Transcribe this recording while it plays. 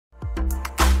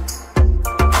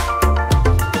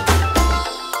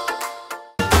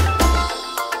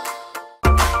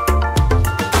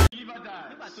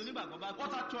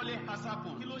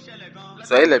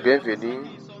Soyez les bienvenus,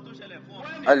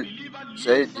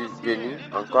 soyez bienvenus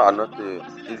encore à notre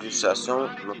illustration,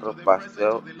 notre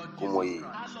pasteur Koumoye.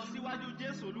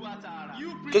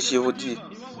 Qu'est-ce que je vous dis?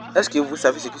 Est-ce que vous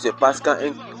savez ce qui se passe quand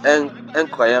un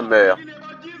croyant meurt?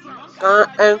 Quand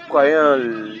un croyant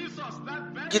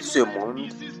quitte ce monde,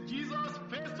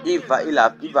 il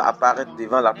va apparaître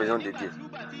devant la présence de Dieu.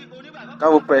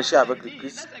 Quand vous prêchez avec le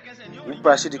Christ, vous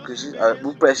prêchez de Christ,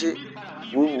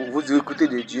 vous écoutez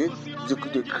de Dieu, vous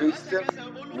écoutez de Christ.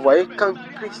 Vous voyez, quand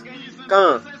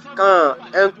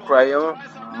un croyant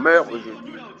meurt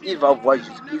aujourd'hui, il va voir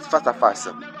Jésus-Christ face à face.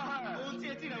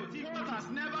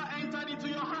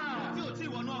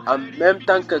 En même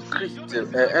temps que Christ,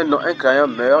 un croyant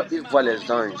meurt, il voit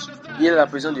les anges. Il est la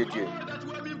présence de Dieu.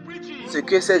 Ce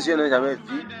que ses yeux n'ont jamais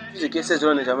vu, ce que ses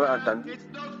oreilles n'ont jamais entendu,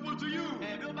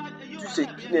 tout ce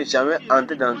qui n'est jamais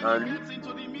entré en lui,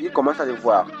 il commence à le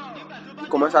voir. Il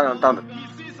commence à l'entendre.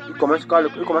 Il commence à le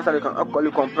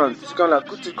comprendre.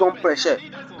 Tout ce qu'on prêchait.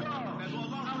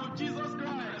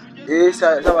 Et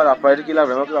ça va l'apparaître qu'il va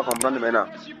comprendre maintenant.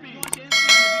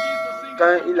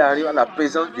 Quand il arrive à la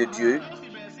présence de Dieu,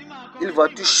 il voit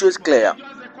toutes choses claires.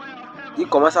 Il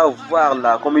commence à voir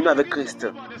la communion avec Christ,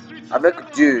 avec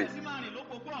Dieu.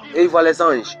 Et il voit les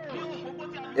anges.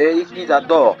 Et il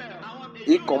adore.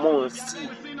 Il commence aussi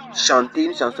à chanter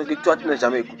une chanson que toi tu n'as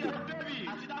jamais écoutée.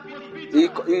 Il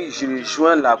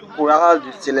rejoint la chorale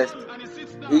du céleste.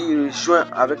 Il rejoint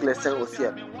avec les saints au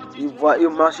ciel. Il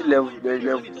marche sur les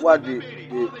voies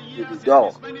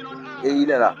d'or. Et il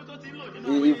est là.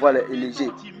 Et il voit les Élégés.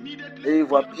 Et il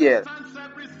voit Pierre.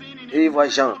 Et il voit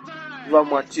Jean. Il voit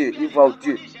Matthieu. Il voit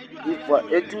Dieu.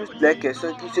 Et toutes les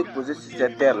questions qui se posaient sur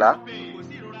cette terre-là,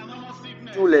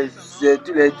 toutes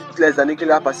les années qu'il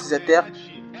a passé sur cette terre,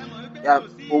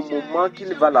 au moment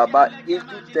qu'il va là-bas,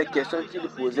 toutes les questions qu'il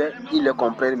posait, il les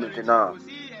comprend maintenant.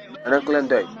 En un clin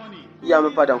d'œil. Il n'y a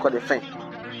même pas encore de faim.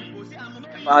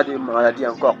 Pas de maladie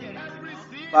encore.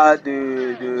 Pas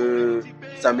de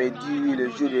samedi,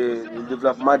 le jour de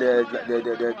développement des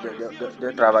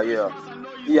travailleurs.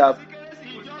 Il n'y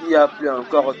a plus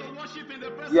encore.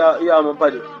 Il n'y a même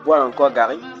pas de boire encore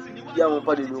garé. Il n'y a même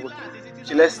pas de nourriture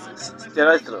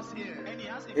terrestre.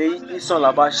 Et ils sont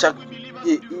là-bas chaque.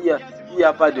 Il n'y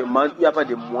a pas de mois, il n'y a pas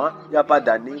de mois, il n'y a pas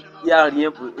d'année, il n'y a rien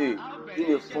pour eux.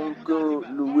 Ils ne font que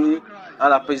louer à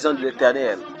la présence de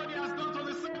l'Éternel.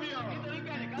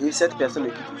 Et cette personne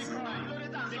est quitte ici.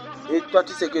 Et toi,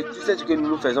 tu sais ce que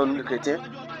nous faisons, nous les chrétiens.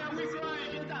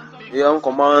 Et on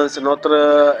commence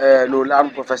nos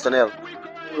larmes professionnelles.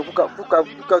 Pourquoi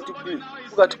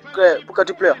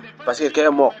tu pleures? Parce que quelqu'un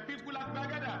est mort.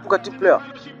 Pourquoi tu pleures?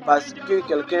 Parce que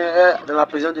quelqu'un est dans la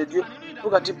présence de Dieu.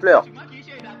 Pourquoi tu pleures?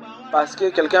 Parce que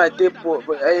quelqu'un a été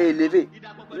élevé.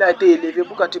 Il a été élevé.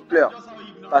 Pourquoi tu pleures?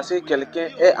 Parce que quelqu'un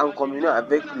est en communion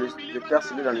avec le Père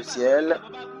Céleste dans le ciel.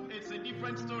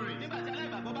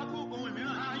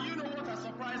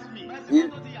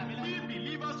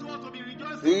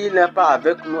 Il n'est pas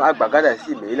avec nous à Bagdad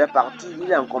ici, mais il est parti.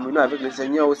 Il est en communion avec le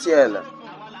Seigneur au ciel.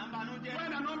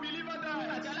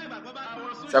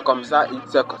 C'est comme ça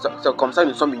que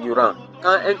nous sommes ignorants.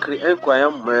 Quand un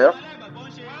croyant meurt,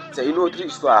 c'est une autre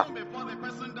histoire.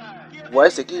 Vous voyez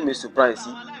ce qui me surprend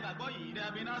ici?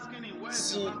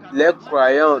 Si les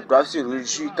croyants doivent se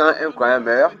réjouir quand un croyant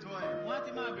meurt,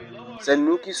 c'est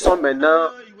nous qui sommes maintenant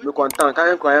mécontents. Quand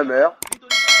un croyant meurt,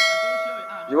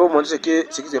 je vais vous montrer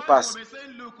ce qui se passe.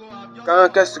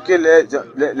 Qu'est-ce que les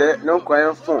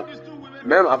non-croyants font?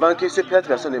 Même avant que cette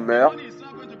personne ne meure,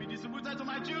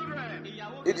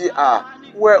 il dit, ah,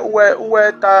 où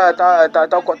est ta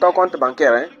compte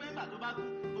bancaire, hein?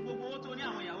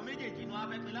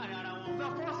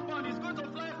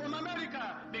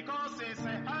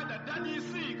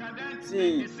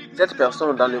 Si cette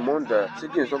personne dans le monde, ceux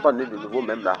qui ne sont pas nés de nouveau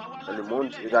même là, dans le monde,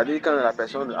 regardez quand la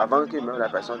personne, avant que même la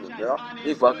personne ne meure,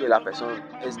 il voit que la personne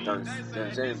est dans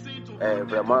un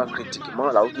vraiment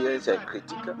critiquement, là où c'est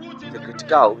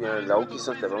critiquable, ou bien là où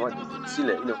c'est vraiment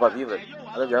difficile, il ne va vivre.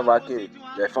 Alors tu vas voir que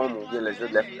les femmes ou bien les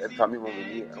familles vont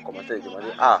venir commencer à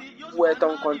demander, ah, où est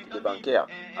ton compte de bancaire?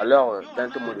 Alors, dans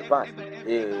tout le monde passe.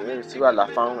 Et si la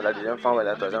femme, la deuxième femme,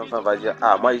 la troisième femme va dire,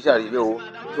 ah, moi, je suis arrivé où?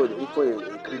 Il faut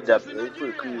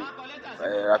écrire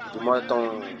rapidement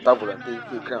ta volonté, il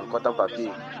faut écrire encore ton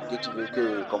papier que tu veux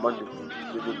que, comment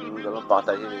nous allons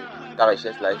partager ta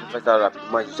richesse là, il faut faire ça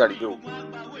rapidement, je suis arrivé où?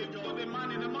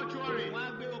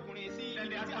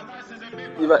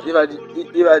 Il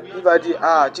va dire,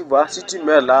 ah, tu vois, si tu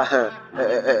meurs là,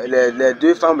 les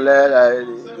deux femmes là,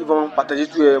 ils vont partager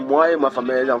tout, moi et ma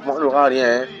famille, les enfants, on n'aura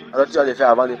rien, hein. Alors tu vas les faire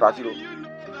avant de partir.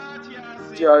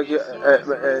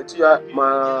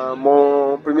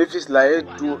 mon premier fils là,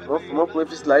 mon premier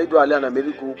fils là, il doit aller en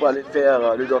Amérique pour aller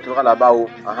faire le doctorat là-bas. Donc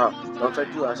fait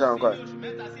tout ça encore.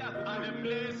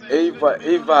 Et il va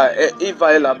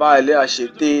aller là-bas, aller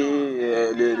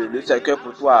acheter le cercueil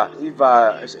pour toi. Il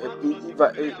va aller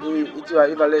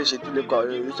acheter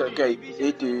le cercueil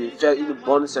et te faire une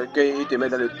bonne cercueil et te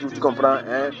mettre dans le trou. Tu comprends,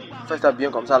 hein? Fais ça bien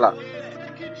comme ça là.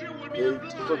 Et il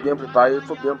faut bien préparer, il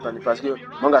faut bien planifier parce que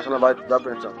mon garçon là va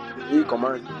prendre ça. Il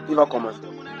va commencer.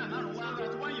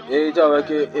 Et tu vois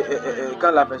que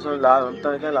quand la personne là, en même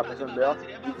temps, quand la personne meurt,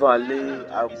 ils vont aller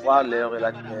voir les membres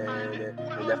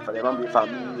de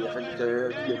famille, les familles, tout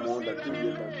le monde, dans tout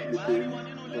le pays,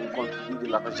 ils vont contribuer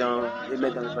de l'argent et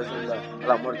mettre dans les personnes là, à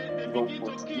la mort, ils vont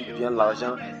contribuer bien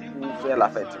l'argent pour faire la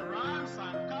fête.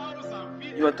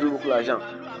 Ils vont trouver beaucoup d'argent.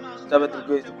 Ça veut dire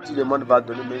que tout le monde va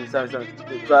donner, mais ça, tu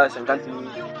as 50 000,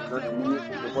 50 000,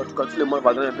 n'importe quoi, tout le monde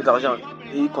va donner un peu d'argent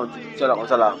et ils contribuent ça là, comme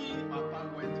ça là.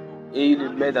 Et il le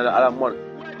met à la moelle.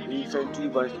 Il fait un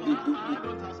truc,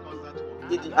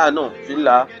 il dit, ah non,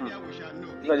 celui-là,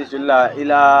 il va dire celui-là, il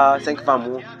a 5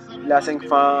 femmes, il a 5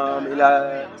 femmes, il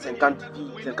a 50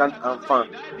 filles, 50 enfants.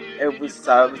 Et vous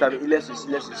savez, il est ceci,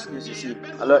 il est ceci, il est ceci.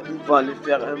 Alors ils vont aller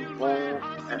faire un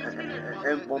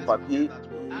bon papier,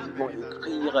 ils vont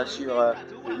écrire sur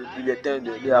le bulletin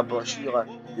de la brochure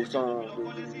de son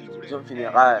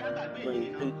funéraire.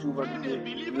 Et tout va dire,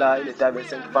 là il était avec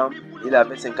 5 femmes, il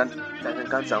avait 50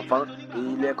 enfants, et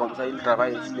il est comme ça, il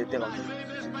travaille ici, il était comme ça.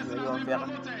 Ils vont faire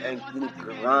une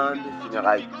grande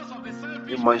funéraille,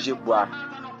 et manger, boire.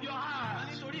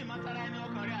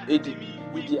 Et il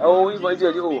dit, oh, il va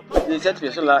dire, oh, et cette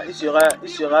personne-là, il sera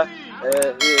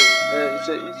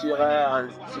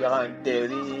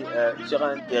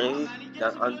enterré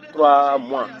en 3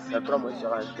 mois. Dans 3 mois, il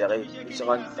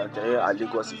sera enterré à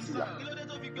Lagos ici là.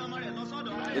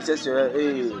 Et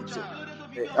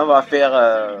on va faire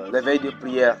l'éveil de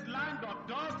prière.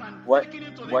 Ouais,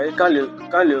 vous voyez, quand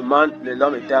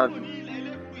l'homme était en vie,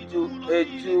 tous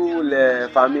les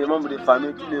familles, membres de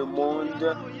famille, tout le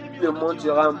monde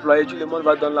sera employé, tout le monde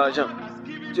va donner l'argent.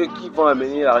 Ceux qui vont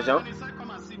amener l'argent,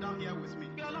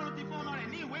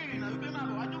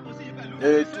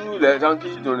 et tous les gens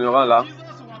qui donneront là,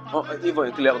 ils vont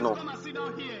écrire non.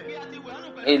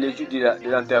 Et le jour de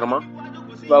l'enterrement,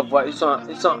 tu vas voir, ils sont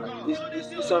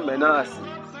maintenant assis,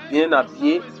 bien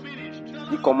habillés,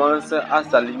 ils commencent à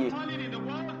s'aligner.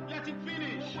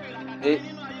 Et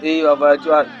tu vas voir,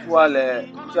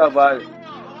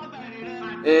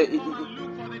 et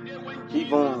ils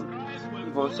vont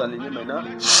s'aligner maintenant.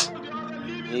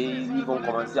 Et ils vont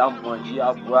commencer à manger,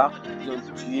 à boire. Ils ont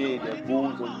tué des veaux,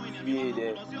 ils ont tué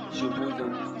des chevaux, ils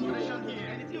ont tué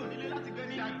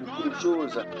beaucoup de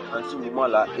choses en ce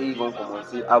moment-là. Et ils vont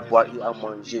commencer à boire et à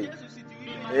manger.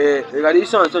 Et regardez, ils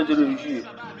sont en train de le juger.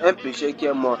 Un péché qui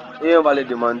est mort. Et on va les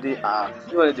demander,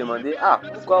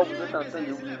 pourquoi vous êtes en train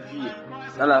de vous juger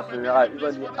dans la funéraille? Ils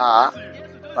vont dire,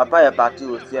 papa est parti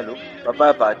au ciel.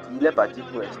 Il est parti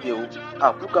pour rester où?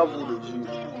 Pourquoi vous le jugez?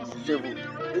 C'est vous.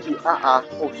 Il dit,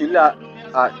 celui-là, il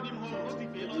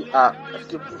dit,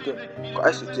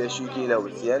 est-ce que tu es sûr qu'il est au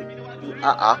ciel? Il dit,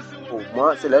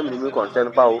 moi, c'est là, ne me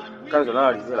concerne pas. Quand nous allons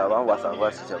arriver là-bas, on va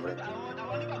savoir si c'est vrai.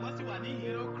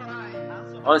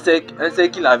 On sait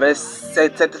qu'il avait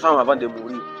 7 femmes avant de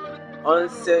mourir. On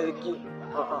sait qu'il...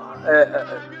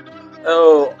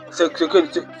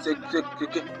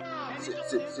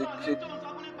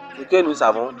 Ce que nous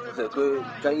savons, c'est que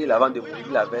quand il avant de mourir,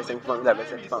 il avait 5 femmes, il avait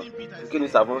 7 femmes. Ce que nous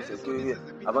savons, c'est que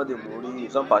avant de mourir,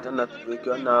 ils sont partis, on a trouvé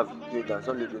qu'on a vu que dans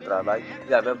son lieu de travail,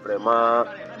 il avait vraiment...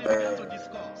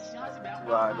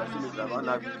 dans son lieu de travail, on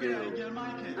a vu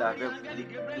qu'il avait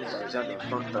beaucoup d'argent dans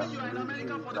son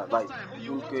travail.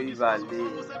 Donc il va aller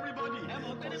construire des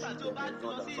maisons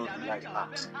dans son village.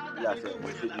 Il a fait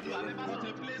beaucoup de différents.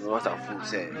 On s'en fout,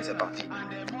 c'est parti.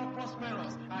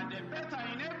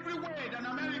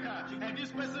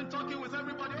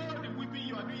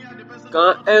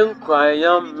 Quand un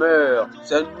croyant meurt,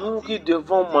 c'est nous qui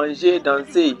devons manger,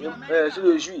 danser, se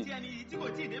réjouir.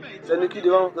 C'est nous qui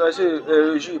devons se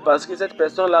réjouir parce que cette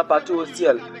personne-là partie au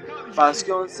ciel. Parce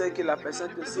qu'on sait que la personne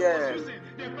est au ciel.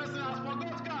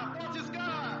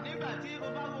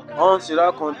 On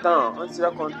sera content,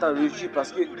 réjoui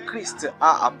parce que Christ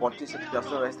a apporté cette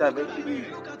personne, rester avec lui.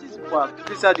 Pourquoi?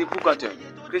 Christ a dit pourquoi tu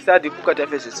as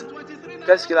fait ceci?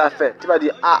 Qu'est-ce qu'il a fait? Tu vas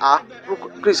dire,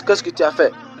 Christ, qu'est-ce que tu as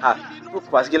fait?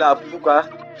 Parce qu'il a,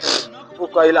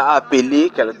 pourquoi il a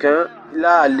appelé quelqu'un, il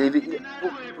a levé,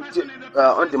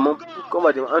 on demande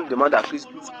à Christ,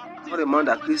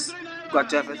 pourquoi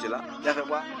tu as fait cela? Il a fait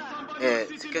quoi?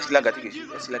 Qu'est-ce qu'il a gâté?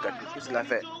 Qu'est-ce qu'il a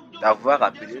fait? d'avoir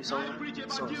appelé son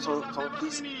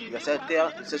fils de cette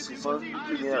terre, de cette souffrance,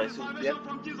 il vient rester au ciel.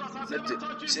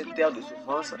 Cette terre de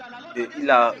souffrance, il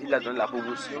a donné la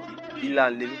promotion, il a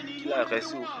enlevé, il a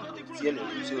resté au ciel,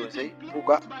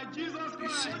 Pourquoi?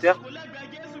 Sur terre,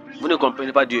 vous ne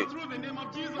comprenez pas Dieu.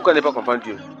 Pourquoi ne pas comprendre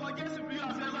Dieu?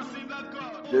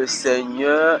 Le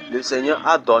Seigneur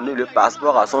a donné le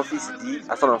passeport à son fils, dit,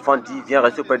 à son enfant, dit, viens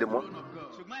rester auprès de moi.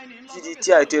 Tu dis,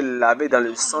 tu as été lavé dans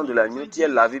le sang de l'agneau, tu es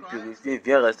lavé, purifié,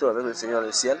 viens rester avec le Seigneur dans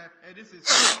le ciel.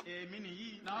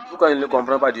 Pourquoi il ne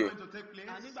comprend pas Dieu?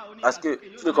 Parce que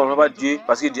tu ne comprends pas Dieu,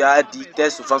 parce que Dieu a dit, tes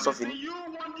souffrances sont finies.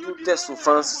 Toutes tes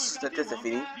souffrances, c'est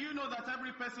fini.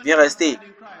 Viens rester.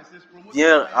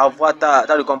 Viens avoir ta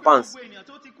récompense.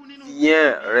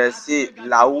 Viens rester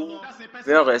là-haut.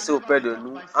 Viens rester auprès de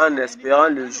nous en espérant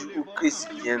le jour où Christ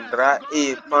viendra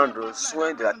et prendre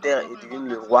soin de la terre et devenir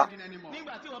le roi.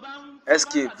 Est-ce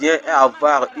qu'il vient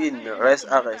avoir une reste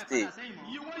à rester?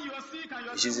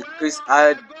 Jésus-Christ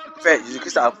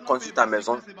a construit ta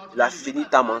maison. Il a fini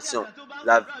ta mansion.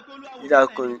 Il a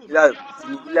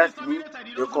fini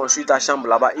de construire ta chambre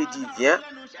là-bas. Il dit, viens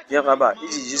là-bas. Il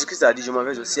dit, Jésus-Christ a dit, je m'en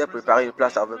vais au ciel préparer une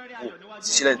place avec vous.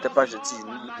 Si cela n'était pas gentil,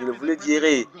 je ne vous le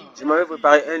dirai. Je m'en vais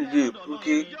préparer un lieu pour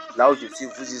que là où je suis,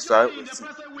 vous y soyez aussi.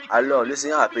 Alors, le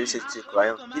Seigneur a appelé ces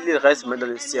croyants. Il reste maintenant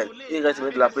dans le ciel. Il reste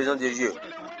maintenant dans la présence de Dieu.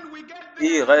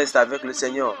 Il reste avec le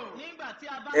Seigneur.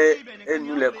 Et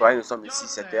nous, les croyants, nous sommes ici,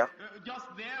 cette terre.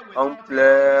 On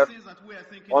pleure,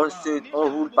 on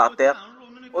roule par terre.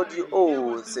 On dit,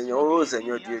 oh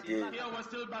Seigneur Dieu.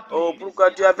 Oh,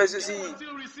 pourquoi tu as fait ceci?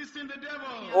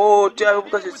 Oh, tu as fait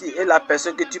pourquoi ceci? Et la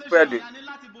personne que tu pleures de,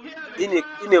 il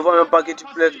ne voit même pas que tu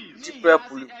pleures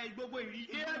pour lui.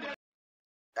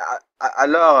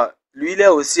 Alors, lui, il est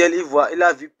au ciel, il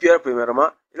a vu Pierre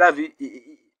premièrement,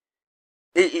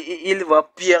 il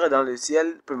voit Pierre dans le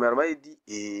ciel premièrement, il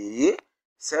dit,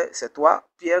 c'est toi,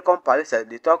 Pierre, qu'on parlait, c'est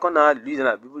de toi qu'on a lu dans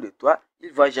la Bible, de toi.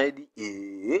 Il voit Jean, il dit,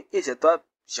 et c'est toi,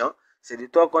 Jean, c'est de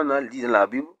toi qu'on a lu dans la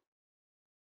Bible.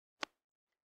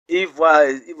 Il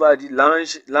va dire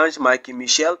l'ange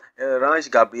Michel, l'ange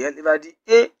Gabriel, il va dire,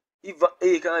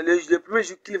 quand le premier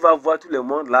jour qu'il va voir tout le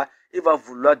monde là, il va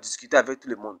vouloir discuter avec tout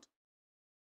le monde.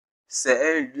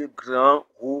 C'est un lieu grand,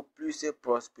 où plus c'est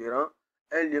prospérant,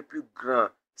 un lieu plus grand,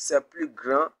 c'est plus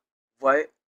grand, voyez,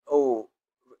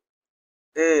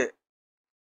 et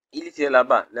il était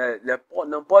là-bas,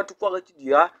 n'importe quoi que tu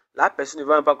diras, la personne ne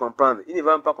va même pas comprendre, il ne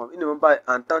va même pas comprendre, il ne va même pas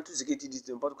entendre tout ce que tu dis,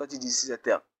 n'importe quoi tu dis sur cette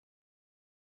terre.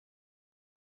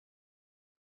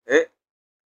 Et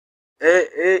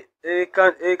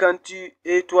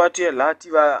toi tu es là, tu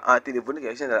vas en téléphoner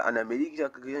quelqu'un en Amérique,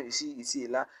 quelqu'un ici et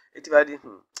là, et tu vas dire,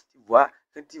 tu vois,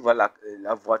 quand tu vois la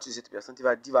voiture de cette personne, tu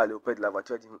vas aller auprès de la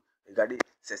voiture, tu vas dire, regardez,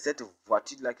 c'est cette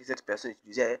voiture-là que cette personne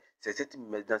utilisait, c'est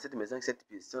dans cette maison que cette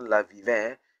personne-là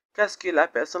vivait. Qu'est-ce que la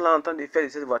personne est en train de faire de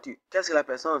cette voiture? Qu'est-ce que la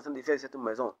personne est en train de faire de cette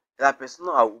maison? La personne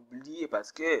a oublié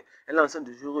parce qu'elle est en train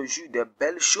de se réjouir des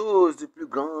belles choses, de plus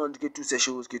grandes que toutes ces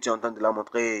choses que tu es en train de la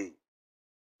montrer.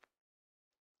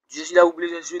 Jésus a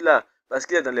oublié ce là parce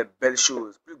qu'il est dans les belles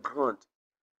choses, plus grandes.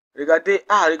 Regardez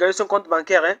son compte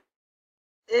bancaire, hein.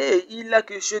 Et il a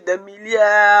quelque chose des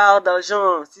milliards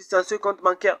d'argent sur ce compte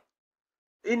bancaire.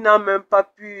 Il n'a même pas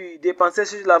pu dépenser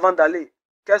sur l'avant d'aller.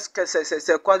 Qu'est-ce que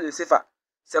c'est quoi le CFA?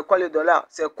 C'est quoi le dollar?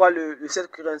 C'est quoi le 7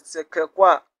 currency? C'est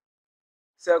quoi?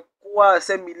 C'est quoi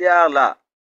ces milliards-là?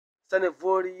 Ça ne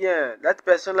vaut rien. Cette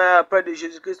personne-là, près de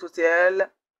Jésus-Christ au ciel,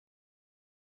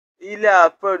 il a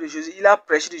peur de Jésus, il a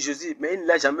prêché de Jésus, mais il ne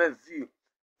l'a jamais vu.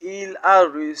 Il a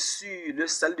reçu le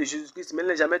salut de Jésus-Christ, mais il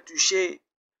ne l'a jamais touché.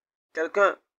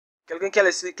 Quelqu'un qui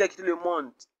a quitté le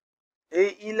monde.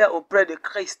 Et il est auprès de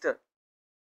Christ.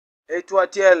 Et toi,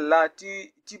 tu es là,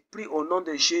 tu pries au nom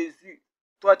de Jésus.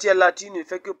 Toi, tu es là, tu ne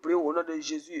fais que prier au nom de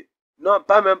Jésus. Non,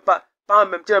 pas même,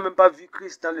 tu n'as même pas vu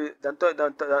Christ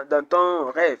dans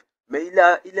ton rêve. Mais il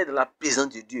est dans la présence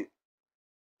de Dieu.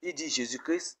 Il dit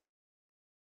Jésus-Christ.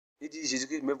 Il dit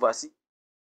Jésus-Christ, me voici.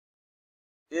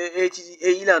 Et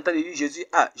il est en train de dire Jésus,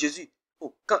 Jésus,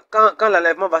 quand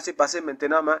l'enlèvement va se passer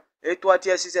maintenant, et toi tu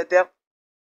es sur cette terre,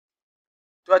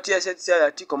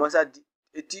 tu commences à dire,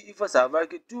 et il faut savoir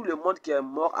que tout le monde qui est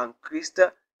mort en Christ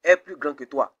est plus grand que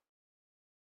toi.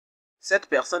 Cette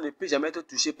personne ne peut jamais être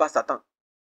touchée par Satan.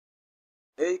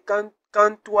 Et quand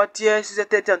toi tu es sur cette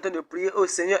terre, tu es en train de prier, oh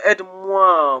Seigneur,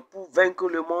 aide-moi pour vaincre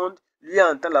le monde, lui est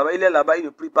en train là-bas, il est là-bas, il ne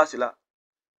prie pas cela.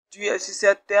 Tu es sur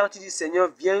cette terre, tu dis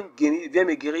Seigneur, viens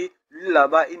me guérir. Lui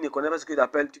là-bas, il ne connaît pas ce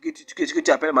que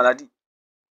tu appelles maladie.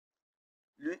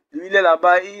 Lui il est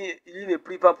là-bas, il ne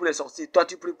prie pas pour les sorciers. Toi,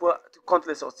 tu pries contre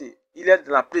les sorciers. Il est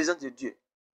dans la présence de Dieu.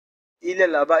 Il est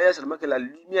là-bas, il y a seulement que la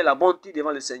lumière, la bonté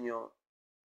devant le Seigneur.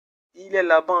 Il est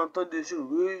là-bas en train de se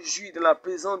réjouir de la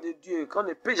présence de Dieu, qu'on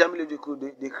ne peut jamais le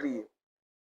décrire.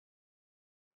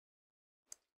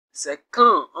 C'est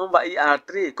quand on va y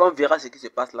entrer qu'on verra ce qui se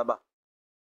passe là-bas.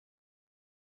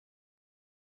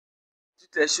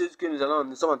 Toutes les choses que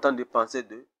nous sommes en train de penser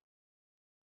d'eux.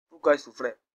 Pourquoi ils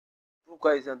souffraient?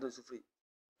 Pourquoi ils sont en train de souffrir?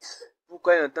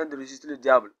 Pourquoi ils sont en train de résister le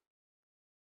diable?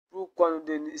 Pourquoi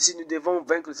si nous devons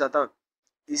vaincre Satan?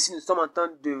 Ici, nous sommes en train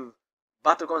de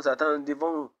battre contre Satan, nous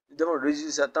devons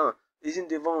résister Satan. Ici, nous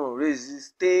devons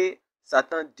résister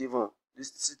Satan devant.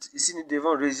 Ici, nous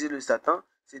devons résister le Satan.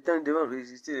 Satan, nous devons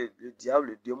résister le diable,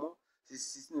 le démon.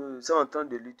 Ici, nous sommes en train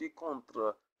de lutter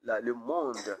contre le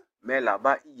monde. Mais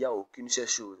là-bas, il n'y a aucune de ces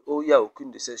choses. Oh, il n'y a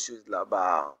aucune de ces choses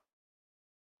là-bas.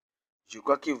 Je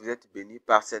crois que vous êtes bénis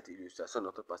par cette illustration de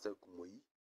notre pasteur Koumoyi.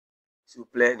 S'il vous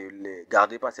plaît, ne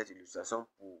gardez pas cette illustration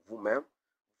pour vous-même.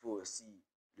 Il faut aussi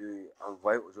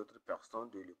envoyer aux autres personnes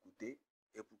de l'écouter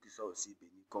et pour qu'ils soient aussi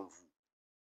bénis comme vous.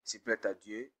 S'il plaît à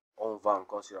Dieu, on va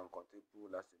encore se rencontrer pour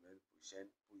la semaine prochaine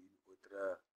pour une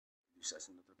autre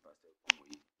illustration de notre pasteur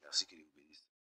Koumoyi. Merci, que Dieu vous bénisse.